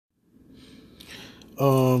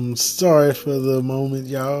Sorry for the moment,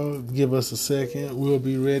 y'all. Give us a second. We'll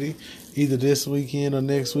be ready. Either this weekend or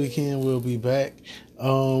next weekend, we'll be back.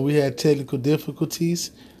 We had technical difficulties.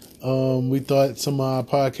 We thought some of our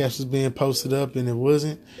podcasts was being posted up and it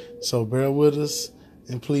wasn't. So bear with us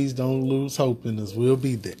and please don't lose hope in us. We'll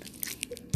be there.